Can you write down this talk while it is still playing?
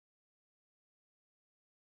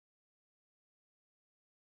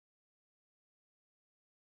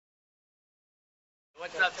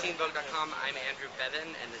What's up, TeenVogue.com? I'm Andrew Bevan,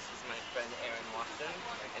 and this is my friend Erin Wasson,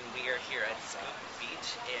 and we are here at Scoop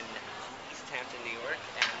Beach in East Hampton, New York,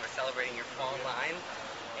 and we're celebrating your fall line,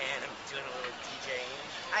 and I'm doing a little DJing.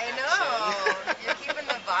 I know! You're keeping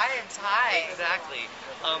the vibes high. Exactly.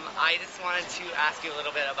 I just wanted to ask you a little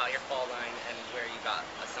bit about your fall line and where you got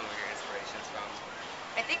some of your inspirations from.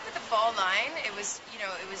 I think with the fall line, it was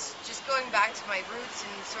just going back to my roots,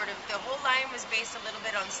 and sort of the whole line was based a little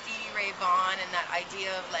bit on Stevie Ray Vaughan and that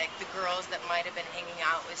idea of like the girls that might have been hanging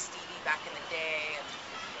out with Stevie back in the day. And,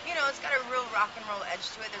 it's got a real rock and roll edge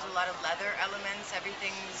to it. There's a lot of leather elements.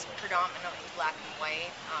 Everything's predominantly black and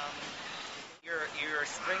white. Your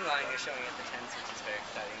spring line you're showing at the tents, which is very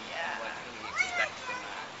exciting. Yeah. What can we expect from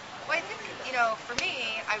that? Well, I think, for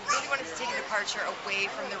me, I really wanted to take a departure away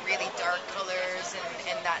from the really dark colors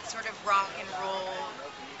and that sort of rock and roll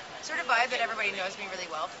sort of vibe that everybody knows me really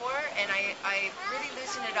well for. And I really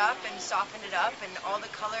loosened it up and softened it up, and all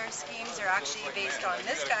the color schemes are actually based on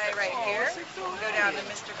this guy right here. Go down to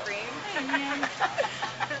Mr. Cream.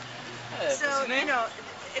 So,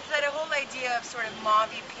 it's that whole idea of sort of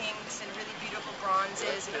mauvey pinks and really beautiful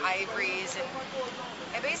bronzes and ivories, and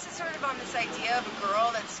I base it sort of on this idea of a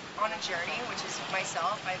girl that's on a journey, which is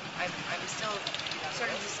myself. I'm still sort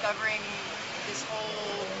of discovering this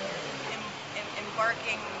whole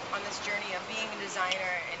embarking on this journey of being a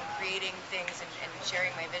designer and creating things and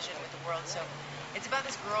sharing my vision with the world. So it's about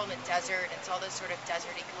this girl in the desert. It's all those sort of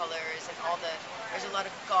deserty colors, and there's a lot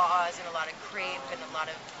of gauze and a lot of crepe and a lot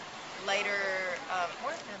of lighter,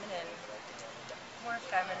 more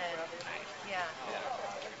feminine. Yeah.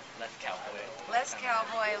 Less cowboy. Less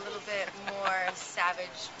cowboy, a little bit more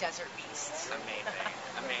savage desert beasts. Amazing.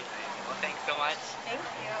 Well, thanks so much. Thank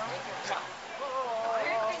you. Oh,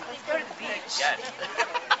 let's go to the beach. Yes.